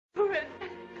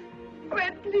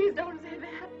Red, please don't say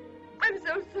that. I'm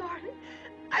so sorry.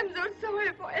 I'm so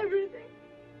sorry for everything.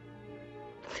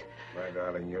 My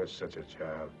darling, you're such a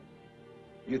child.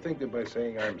 You think that by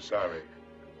saying I'm sorry,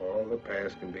 all the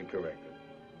past can be corrected.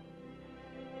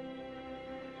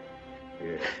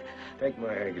 Here, take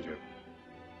my handkerchief.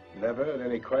 Never at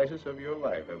any crisis of your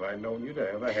life have I known you to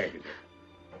have a handkerchief.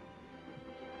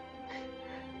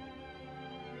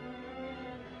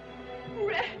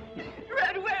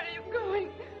 Red, where are you going?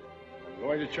 I'm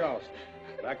going to Charleston,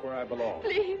 back where I belong.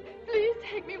 Please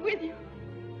take me with you.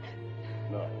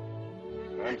 No.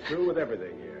 I'm through with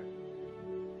everything here.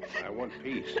 I want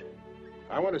peace.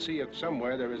 I want to see if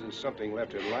somewhere there isn't something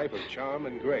left in life of charm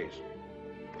and grace.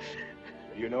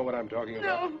 You know what I'm talking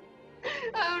about? No.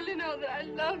 I only know that I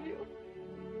love you.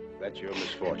 That's your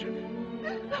misfortune.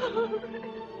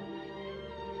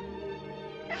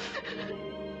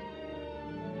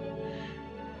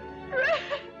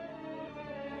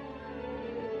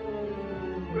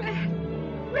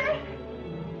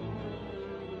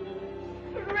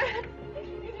 Red,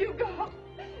 if you go,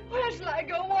 where shall I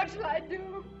go? What shall I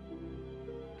do?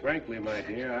 Frankly, my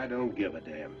dear, I don't give a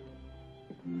damn.